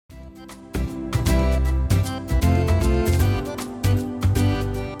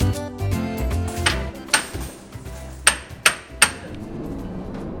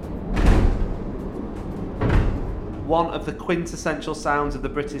one of the quintessential sounds of the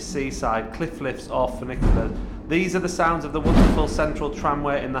British seaside, cliff lifts or funiculars. These are the sounds of the wonderful central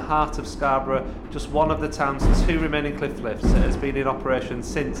tramway in the heart of Scarborough, just one of the town's 2 remaining cliff lifts. It has been in operation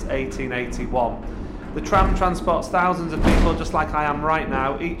since 1881. The tram transports thousands of people, just like I am right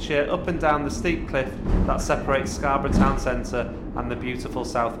now, each year up and down the steep cliff that separates Scarborough town centre and the beautiful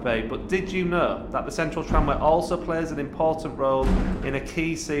South Bay. But did you know that the Central Tramway also plays an important role in a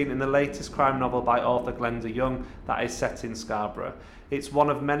key scene in the latest crime novel by author Glenda Young that is set in Scarborough? It's one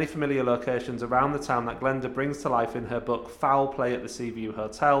of many familiar locations around the town that Glenda brings to life in her book Foul Play at the Seaview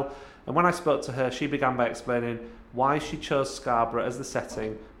Hotel. And when I spoke to her, she began by explaining why she chose Scarborough as the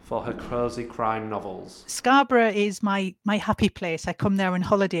setting for her cosy crime novels. Scarborough is my happy place. I come there on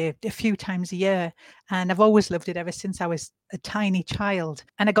holiday a few times a year, and I've always loved it ever since I was a tiny child.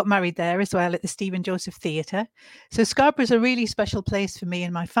 And I got married there as well at the Stephen Joseph Theatre. So Scarborough is a really special place for me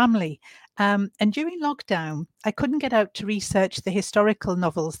and my family. And during lockdown, I couldn't get out to research the historical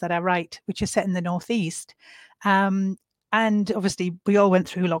novels that I write, which are set in the Northeast. And obviously, we all went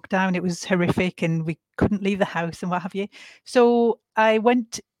through lockdown. It was horrific and we couldn't leave the house and what have you. So I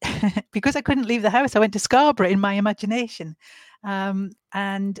went, because I couldn't leave the house, I went to Scarborough in my imagination.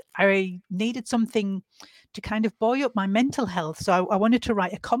 And I needed something to kind of buoy up my mental health. So I wanted to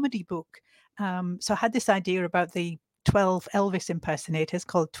write a comedy book. So I had this idea about the 12 Elvis impersonators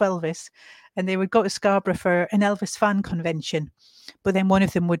called Twelvis, and they would go to Scarborough for an Elvis fan convention. But then one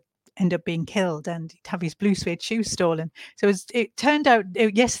of them would end up being killed and have his blue suede shoes stolen. So it turned out,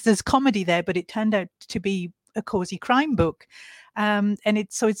 yes, there's comedy there, but it turned out to be a cozy crime book. And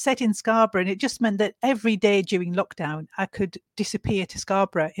it's set in Scarborough, and it just meant that every day during lockdown, I could disappear to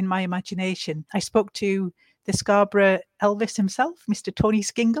Scarborough in my imagination. I spoke to the Scarborough Elvis himself, Mr. Tony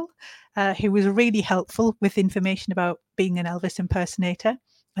Skingle, who was really helpful with information about being an Elvis impersonator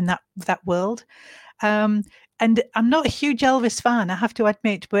and that world. And I'm not a huge Elvis fan, I have to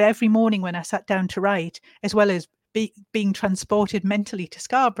admit, but every morning when I sat down to write, as well as being transported mentally to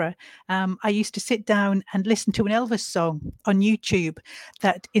Scarborough, I used to sit down and listen to an Elvis song on YouTube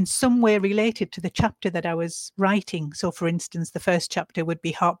that in some way related to the chapter that I was writing. So, for instance, the first chapter would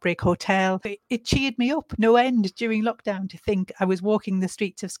be Heartbreak Hotel. It cheered me up no end during lockdown to think I was walking the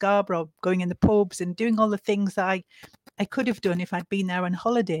streets of Scarborough, going in the pubs and doing all the things that I could have done if I'd been there on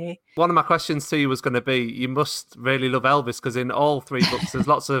holiday. One of my questions to you was going to be, you must really love Elvis, because in all 3 books there's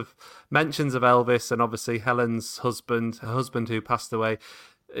lots of mentions of Elvis, and obviously Helen's husband, her husband who passed away,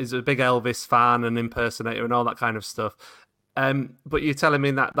 is a big Elvis fan and impersonator and all that kind of stuff. But you're telling me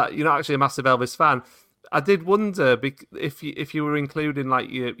that you're not actually a massive Elvis fan. I did wonder if you were including like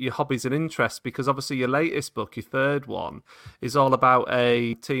your hobbies and interests, because obviously your latest book, your third one, is all about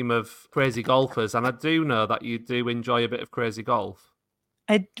a team of crazy golfers, and I do know that you do enjoy a bit of crazy golf.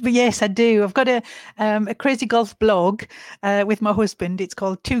 Yes, I do. I've got a crazy golf blog with my husband. It's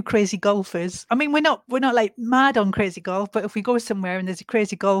called Two Crazy Golfers. I mean, we're not like mad on crazy golf, but if we go somewhere and there's a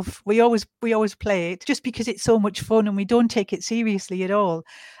crazy golf, we always play it just because it's so much fun and we don't take it seriously at all.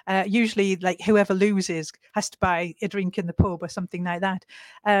 Usually, like whoever loses has to buy a drink in the pub or something like that.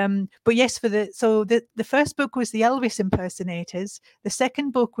 But yes, the first book was the Elvis impersonators. The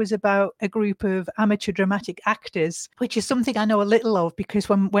second book was about a group of amateur dramatic actors, which is something I know a little of because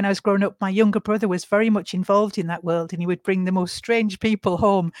when I was growing up, my younger brother was very much involved in that world, and he would bring the most strange people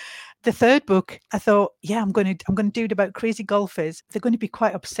home. The third book, I thought, yeah, I'm going to do it about crazy golfers. They're going to be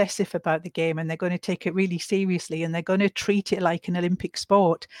quite obsessive about the game, and they're going to take it really seriously, and they're going to treat it like an Olympic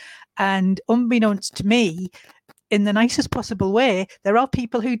sport. And unbeknownst to me, in the nicest possible way, there are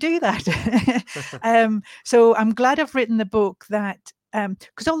people who do that. So I'm glad I've written the book that,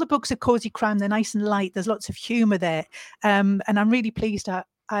 because all the books are cozy crime, they're nice and light, there's lots of humor there, and I'm really pleased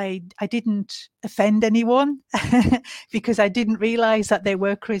I didn't offend anyone because I didn't realize that there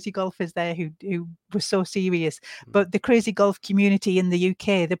were crazy golfers there who were so serious. But the crazy golf community in the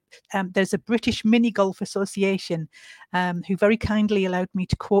UK, there's a British Mini Golf Association who very kindly allowed me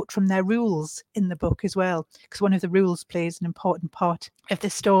to quote from their rules in the book as well, because one of the rules plays an important part of the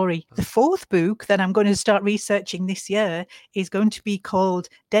story. The fourth book that I'm going to start researching this year is going to be called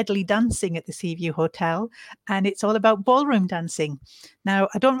Deadly Dancing at the Seaview Hotel, and it's all about ballroom dancing. Now,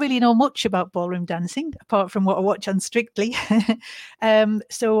 I don't really know much about ballroom dancing apart from what I watch on Strictly.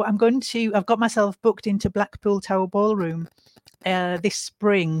 So I've got myself booked into Blackpool Tower Ballroom this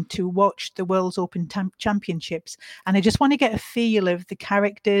spring to watch the World's Open Championships, and I just want to get a feel of the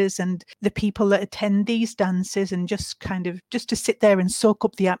characters and the people that attend these dances, and just to sit there and soak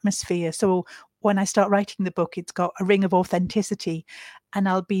up the atmosphere. So when I start writing the book, it's got a ring of authenticity, and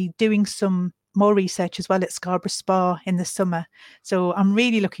I'll be doing some more research as well at Scarborough Spa in the summer. So I'm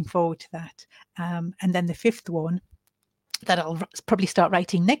really looking forward to that. And then the fifth one that I'll probably start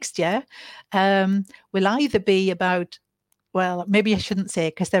writing next year will either be about, well, maybe I shouldn't say,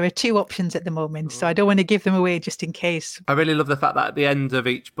 because there are 2 options at the moment, so I don't want to give them away just in case. I really love the fact that at the end of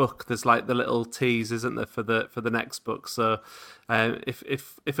each book there's like the little tease, isn't there, for the next book. So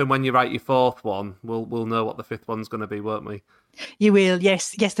if and when you write your 4th one, we'll know what the 5th one's going to be, won't we? You will,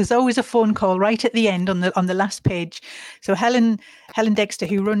 yes. There's always a phone call right at the end on the last page. So Helen Dexter,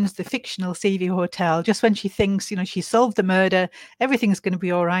 who runs the fictional Seaview Hotel, just when she thinks, she solved the murder, everything's going to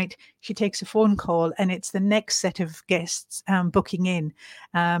be all right, she takes a phone call, and it's the next set of guests booking in.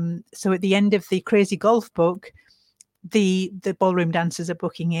 So at the end of the Crazy Golf book, the ballroom dancers are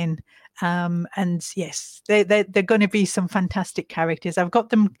booking in, and yes, they're going to be some fantastic characters. I've got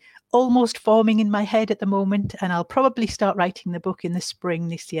them almost forming in my head at the moment, and I'll probably start writing the book in the spring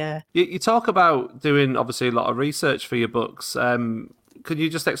this year. You talk about doing obviously a lot of research for your books. Could you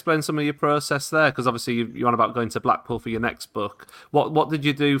just explain some of your process there? Because obviously you're on about going to Blackpool for your next book. What did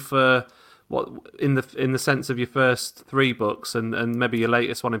you do for what in the sense of your first 3 books and maybe your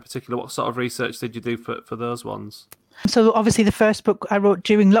latest one in particular? What sort of research did you do for those ones? So obviously the first book I wrote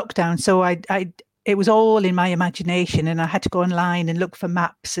during lockdown, so it was all in my imagination, and I had to go online and look for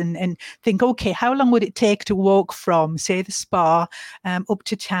maps and think, okay, how long would it take to walk from, say, the spa up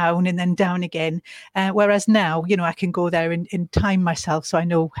to town and then down again? Whereas now, I can go there and time myself, so I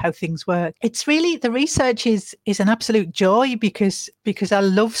know how things work. It's really, the research is an absolute joy because I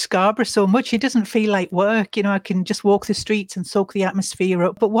love Scarborough so much. It doesn't feel like work. I can just walk the streets and soak the atmosphere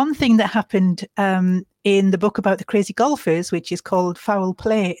up. But one thing that happened in the book about the crazy golfers, which is called Foul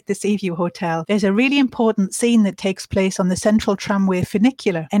Play at the Seaview Hotel, there's a really important scene that takes place on the Central Tramway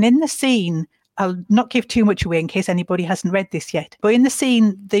funicular. And in the scene, I'll not give too much away in case anybody hasn't read this yet, but in the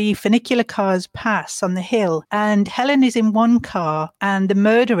scene, the funicular cars pass on the hill, and Helen is in one car and the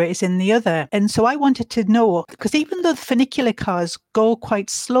murderer is in the other. And so I wanted to know, because even though the funicular cars go quite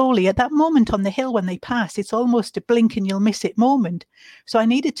slowly, at that moment on the hill when they pass, it's almost a blink and you'll miss it moment. So I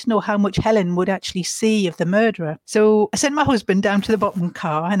needed to know how much Helen would actually see of the murderer. So I sent my husband down to the bottom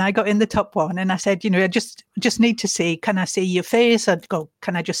car and I got in the top one, and I said, I just need to see, can I see your face? I'd go,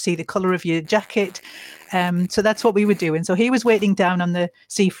 can I just see the colour of your jacket? So that's what we were doing. So he was waiting down on the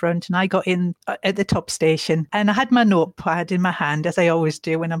seafront and I got in at the top station, and I had my notepad in my hand, as I always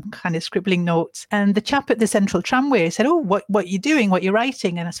do when I'm kind of scribbling notes. And the chap at the Central Tramway said, oh, what are you doing? What are you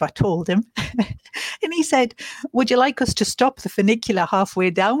writing? And so I told him. And he said, would you like us to stop the funicular halfway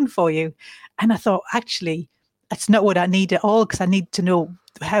down for you? And I thought, actually, that's not what I need at all, because I need to know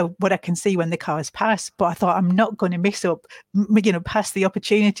what I can see when the cars pass. But I thought, I'm not going to miss up, pass the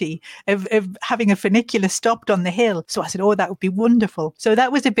opportunity of having a funicular stopped on the hill. So I said, oh, that would be wonderful. So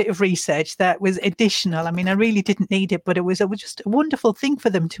that was a bit of research that was additional. I mean, I really didn't need it, but it was just a wonderful thing for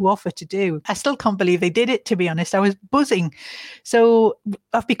them to offer to do. I still can't believe they did it, to be honest. I was buzzing. So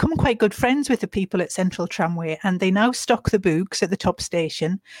I've become quite good friends with the people at Central Tramway, and they now stock the books at the top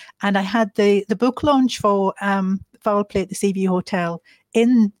station. And I had the book launch for Foul Play at the Seaview Hotel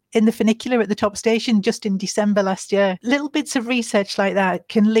in the funicular at the top station just in December last year. Little bits of research like that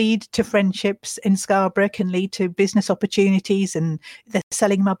can lead to friendships in Scarborough, can lead to business opportunities, and they're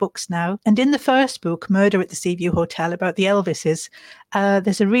selling my books now. And in the first book, Murder at the Seaview Hotel, about the Elvises,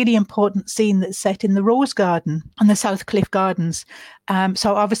 there's a really important scene that's set in the Rose Garden on the South Cliff Gardens.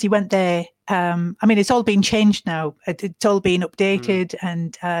 So I obviously went there. It's all been changed now. It's all been updated,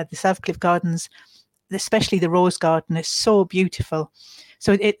 and the South Cliff Gardens, especially the Rose Garden, is so beautiful.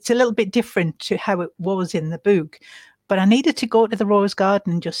 So it's a little bit different to how it was in the book. But I needed to go to the Rose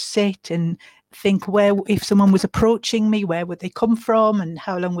Garden and just sit and think, if someone was approaching me, where would they come from and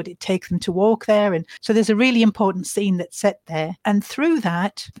how long would it take them to walk there? And so there's a really important scene that's set there. And through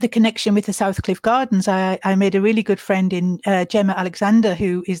that, the connection with the South Cliff Gardens, I made a really good friend in Gemma Alexander,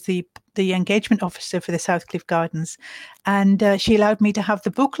 who is the engagement officer for the South Cliff Gardens. And she allowed me to have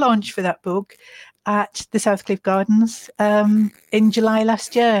the book launch for that book at the South Cliff Gardens in July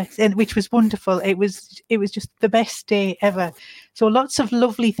last year, which was wonderful. It was just the best day ever. So lots of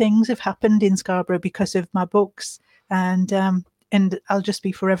lovely things have happened in Scarborough because of my books, and I'll just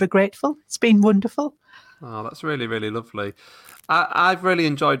be forever grateful. It's been wonderful. Oh, that's really, really lovely. I've really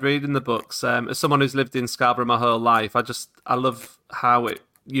enjoyed reading the books. As someone who's lived in Scarborough my whole life, I love how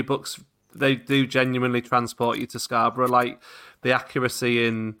your books, they do genuinely transport you to Scarborough. Like the accuracy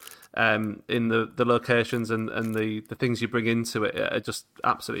in the locations and the things you bring into it are just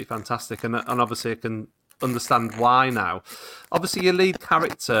absolutely fantastic. And obviously I can understand why now. Obviously your lead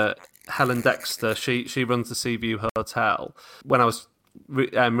character, Helen Dexter, she runs the Seaview Hotel. When I was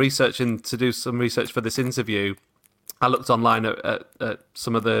researching to do some research for this interview, I looked online at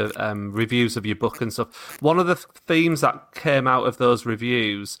some of the reviews of your book and stuff. One of the themes that came out of those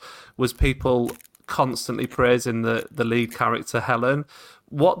reviews was people constantly praising the lead character, Helen.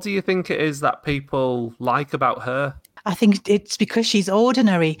 What do you think it is that people like about her? I think it's because she's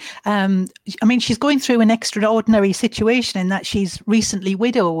ordinary. I mean, she's going through an extraordinary situation in that she's recently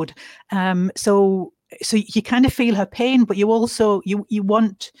widowed. So you kind of feel her pain, but you also you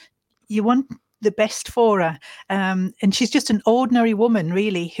want the best for her. And she's just an ordinary woman,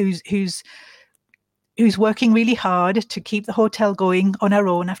 really, who's working really hard to keep the hotel going on her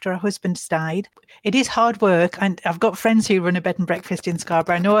own after her husband's died. It is hard work, and I've got friends who run a bed and breakfast in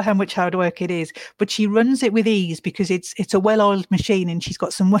Scarborough. I know how much hard work it is, but she runs it with ease because it's a well-oiled machine, and she's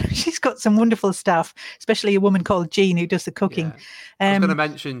got some wonderful staff, especially a woman called Jean who does the cooking. Yeah. I was going to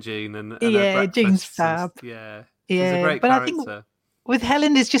mention Jean and yeah, Jean's fab. Yeah, she's a great but character. I think with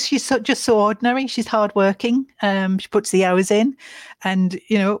Helen, it's just she's just so ordinary. She's hardworking. She puts the hours in, and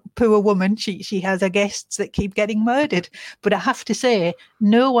poor woman, she has her guests that keep getting murdered. But I have to say,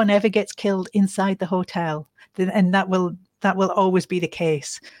 no one ever gets killed inside the hotel, and that will always be the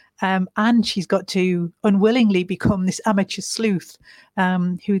case. And she's got to unwillingly become this amateur sleuth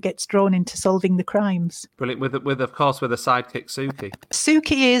who gets drawn into solving the crimes. Brilliant. With a sidekick, Suki.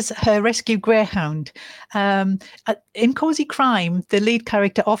 Suki is her rescue greyhound. In Cozy Crime, the lead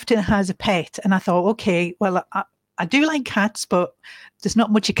character often has a pet, and I thought, okay, well, I do like cats, but there's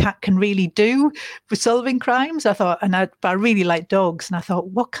not much a cat can really do for solving crimes. I thought, but I really like dogs, and I thought,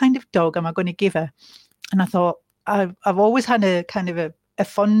 what kind of dog am I going to give her? And I thought, I've always had a kind of a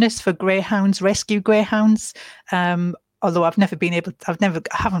fondness for greyhounds, rescue greyhounds. Although I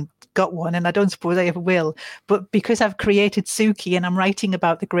haven't got one, and I don't suppose I ever will. But because I've created Suki and I'm writing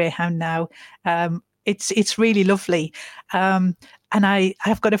about the greyhound now, it's really lovely. And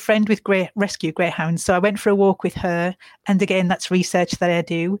I've got a friend with rescue greyhounds, so I went for a walk with her. And again, that's research that I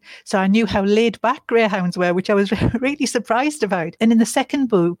do. So I knew how laid back greyhounds were, which I was really surprised about. And in the second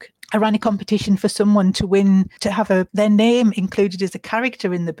book, I ran a competition for someone to have their name included as a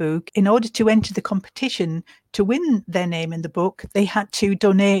character in the book. In order to enter the competition, to win their name in the book, they had to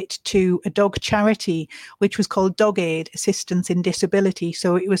donate to a dog charity, which was called Dog Aid, Assistance in Disability.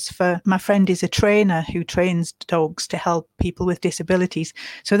 So it was my friend is a trainer who trains dogs to help people with disabilities.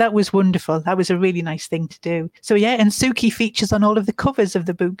 So that was wonderful. That was a really nice thing to do. So yeah, and Suki features on all of the covers of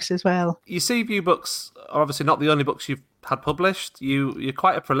the books as well. Your Seaview books are obviously not the only books you've had published. You're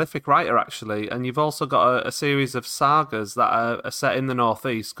quite a prolific writer, actually, and you've also got a series of sagas that are set in the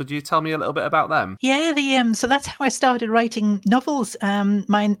Northeast. Could you tell me a little bit about them? Yeah, so that's how I started writing novels.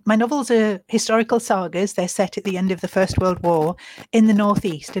 My novels are historical sagas. They're set at the end of the First World War in the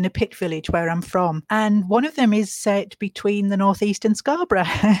Northeast, in a pit village where I'm from. And one of them is set between the Northeast and Scarborough,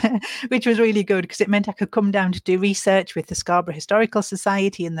 which was really good because it meant I could come down to do research with the Scarborough Historical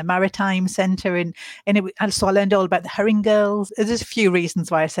Society and the Maritime Centre. And so I learned all about the herring girls. There's a few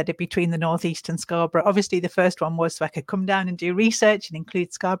reasons why I said it between the Northeast and Scarborough. Obviously, the first one was so I could come down and do research and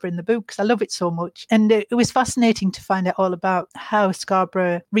include Scarborough in the book because I love it so much. And it was fascinating to find out all about how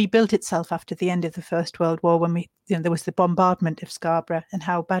Scarborough rebuilt itself after the end of the First World War when there was the bombardment of Scarborough and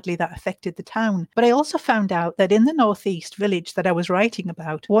how badly that affected the town. But I also found out that in the Northeast village that I was writing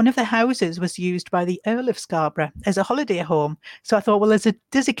about, one of the houses was used by the Earl of Scarborough as a holiday home. So I thought, well,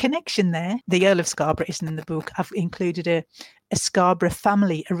 there's a connection there. The Earl of Scarborough isn't in the book. I've included a Scarborough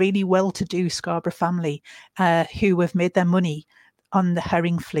family, a really well-to-do Scarborough family who have made their money on the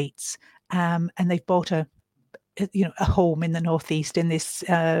herring fleets. And they've bought a home in the Northeast in this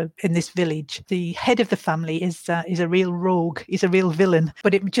village. The head of the family is a real rogue. He's a real villain.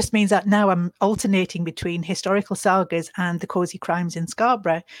 But it just means that now I'm alternating between historical sagas and the cozy crimes in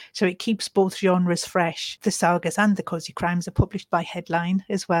Scarborough. So it keeps both genres fresh. The sagas and the cozy crimes are published by Headline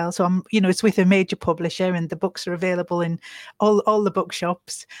as well. So it's with a major publisher, and the books are available in all the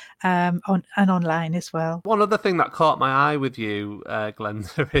bookshops and online as well. One other thing that caught my eye with you,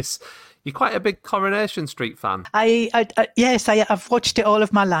 Glenda, is you're quite a big Coronation Street fan. Yes, I've watched it all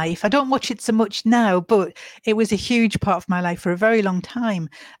of my life. I don't watch it so much now, but it was a huge part of my life for a very long time.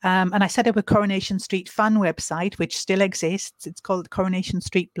 And I set up a Coronation Street fan website, which still exists. It's called Coronation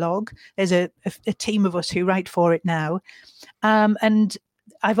Street Blog. There's a team of us who write for it now. And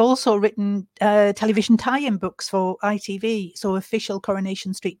I've also written television tie-in books for ITV, so official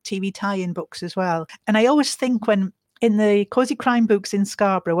Coronation Street TV tie-in books as well. And I always think when in the cozy crime books in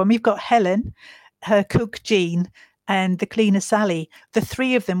Scarborough, when we've got Helen, her cook Jean, and the cleaner Sally, the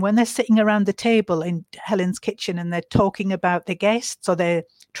three of them, when they're sitting around the table in Helen's kitchen and they're talking about the guests or they're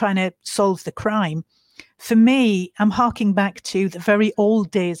trying to solve the crime, for me, I'm harking back to the very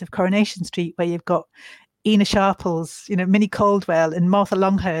old days of Coronation Street, where you've got Ina Sharples, Minnie Caldwell and Martha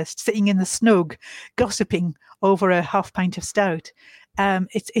Longhurst sitting in the snug, gossiping over a half pint of stout.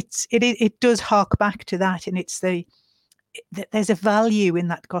 It does hark back to that, and there's a value in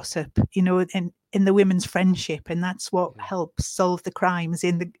that gossip, in the women's friendship, and that's what helps solve the crimes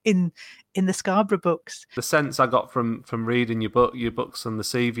in the Scarborough books. The sense I got from reading your books on the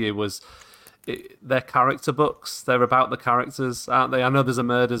Seaview was they're character books. They're about the characters, aren't they? I know there's a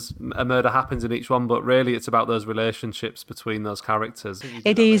murder happens in each one, but really it's about those relationships between those characters.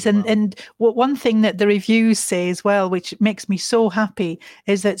 It is, and one thing that the reviews say as well, which makes me so happy,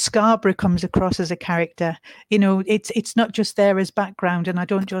 is that Scarborough comes across as a character. It's not just there as background, and I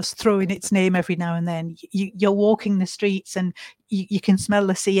don't just throw in its name every now and then. You're walking the streets and you can smell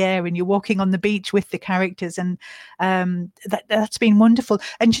the sea air, and you're walking on the beach with the characters, and that's been wonderful.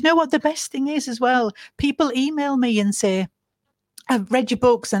 And you know what the best thing is as well? People email me and say, I've read your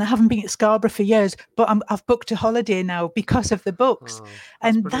books and I haven't been at Scarborough for years, but I've booked a holiday now because of the books.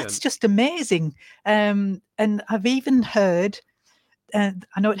 And brilliant. That's just amazing. And I've even heard, I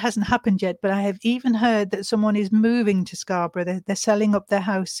know it hasn't happened yet, but I have even heard that someone is moving to Scarborough. They're selling up their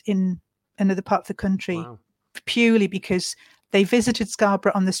house in another part of the country purely because they visited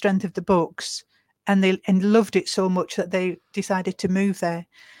Scarborough on the strength of the books and loved it so much that they decided to move there.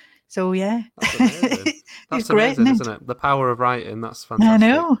 So, yeah. That's amazing. That's amazing, isn't it? The power of writing. That's fantastic. I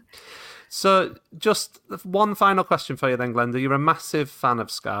know. So just one final question for you then, Glenda. You're a massive fan of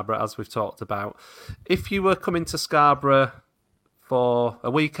Scarborough, as we've talked about. If you were coming to Scarborough for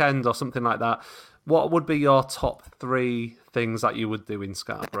a weekend or something like that, what would be your top 3 things that you would do in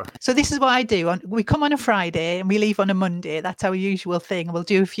Scarborough? So this is what I do. We come on a Friday and we leave on a Monday. That's our usual thing. We'll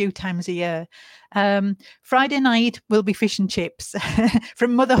do a few times a year. Friday night will be fish and chips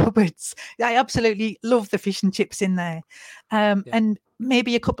from Mother Hubbard's. I absolutely love the fish and chips in there. And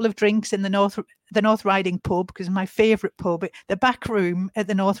maybe a couple of drinks in the North Riding pub, because my favourite pub. The back room at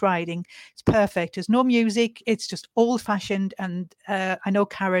the North Riding, it's perfect. There's no music. It's just old fashioned. And I know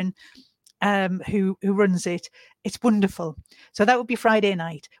Karen, who runs it. It's wonderful. So that would be Friday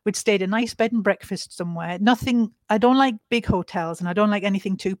night. We'd stay at a nice bed and breakfast somewhere. I don't like big hotels and I don't like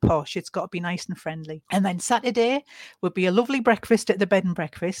anything too posh. It's got to be nice and friendly. And then Saturday would be a lovely breakfast at the bed and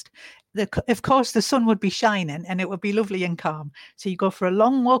breakfast. Of course, the sun would be shining and it would be lovely and calm. So you go for a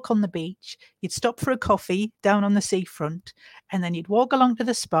long walk on the beach. You'd stop for a coffee down on the seafront, and then you'd walk along to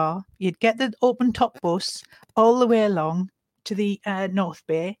the spa. You'd get the open top bus all the way along to the North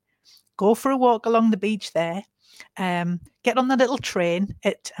Bay. Go for a walk along the beach there, get on the little train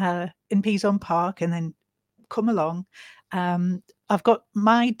in Peason Park, and then come along.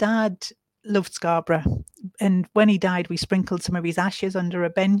 My dad loved Scarborough, and when he died, we sprinkled some of his ashes under a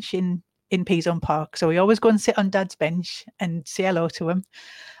bench in Peason Park. So we always go and sit on Dad's bench and say hello to him,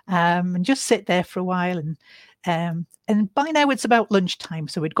 and just sit there for a while. And by now it's about lunchtime,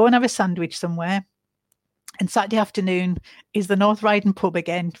 so we'd go and have a sandwich somewhere. And Saturday afternoon is the North Riding pub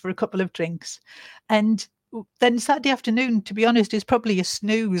again for a couple of drinks. And then Saturday afternoon, to be honest, is probably a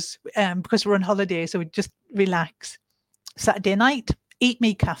snooze because we're on holiday, so we just relax. Saturday night, Eat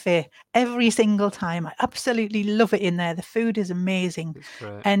Me Cafe every single time. I absolutely love it in there. The food is amazing.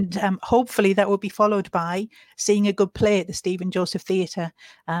 And hopefully that will be followed by seeing a good play at the Stephen Joseph Theatre,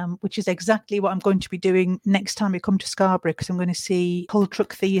 which is exactly what I'm going to be doing next time we come to Scarborough, because I'm going to see Hull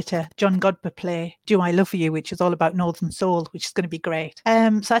Truck Theatre, John Godber play Do I Love You, which is all about Northern Soul, which is going to be great.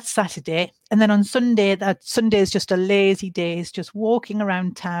 So that's Saturday. And then on Sunday, that Sunday is just a lazy day. It's just walking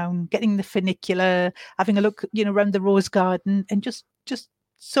around town, getting the funicular, having a look, around the Rose Garden, and just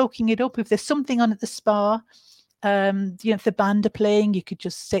soaking it up. If there's something on at the spa, if the band are playing, you could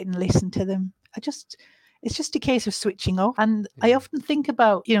just sit and listen to them. It's just a case of switching off. And I often think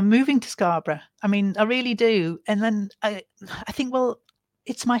about, moving to Scarborough. I mean, I really do. And then I think, well,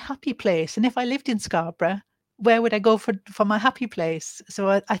 it's my happy place. And if I lived in Scarborough, where would I go for my happy place?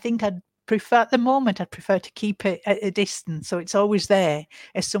 So I think I'd prefer to keep it at a distance. So it's always there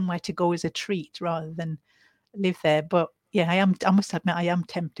as somewhere to go as a treat rather than live there. But yeah, I must admit, I am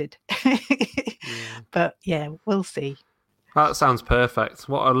tempted. But yeah, we'll see. That sounds perfect.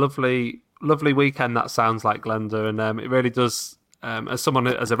 What a lovely weekend that sounds like, Glenda. And it really does, as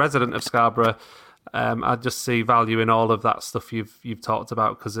a resident of Scarborough, I just see value in all of that stuff you've talked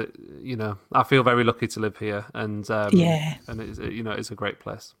about, because I feel very lucky to live here, and it's a great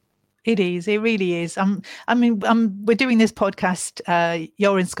place. It is. It really is. We're doing this podcast.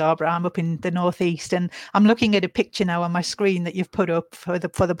 You're in Scarborough. I'm up in the northeast, and I'm looking at a picture now on my screen that you've put up for the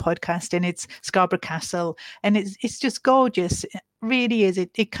podcast, and it's Scarborough Castle, and it's just gorgeous. It really is.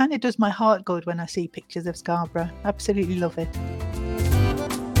 It kind of does my heart good when I see pictures of Scarborough. Absolutely love it.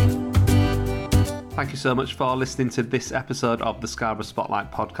 Thank you so much for listening to this episode of the Scarborough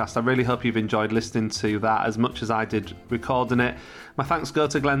Spotlight podcast. I really hope you've enjoyed listening to that as much as I did recording it. My thanks go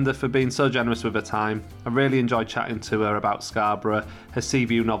to Glenda for being so generous with her time. I really enjoyed chatting to her about Scarborough, her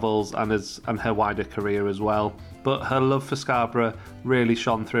Seaview novels and her wider career as well. But her love for Scarborough really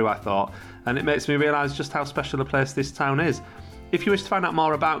shone through, I thought, and it makes me realise just how special a place this town is. If you wish to find out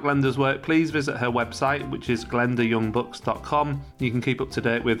more about Glenda's work, please visit her website, which is glendayoungbooks.com. You can keep up to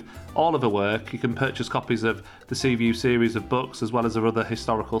date with all of her work. You can purchase copies of the Seaview series of books, as well as her other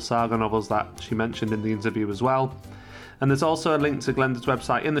historical saga novels that she mentioned in the interview as well. And there's also a link to Glenda's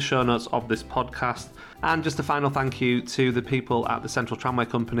website in the show notes of this podcast. And just a final thank you to the people at the Central Tramway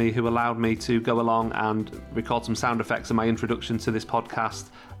Company who allowed me to go along and record some sound effects in my introduction to this podcast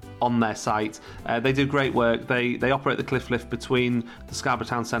on their site. They do great work. They operate the cliff lift between the Scarborough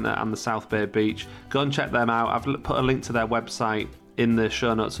Town Centre and the South Bay Beach. Go and check them out. I've put a link to their website in the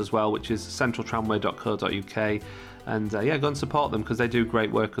show notes as well, which is centraltramway.co.uk. And go and support them because they do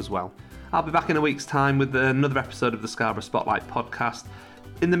great work as well. I'll be back in a week's time with another episode of the Scarborough Spotlight podcast.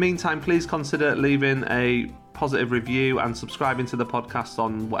 In the meantime, please consider leaving a positive review and subscribing to the podcast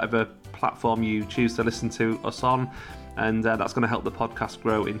on whatever platform you choose to listen to us on. And that's going to help the podcast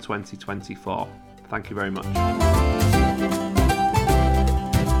grow in 2024. Thank you very much.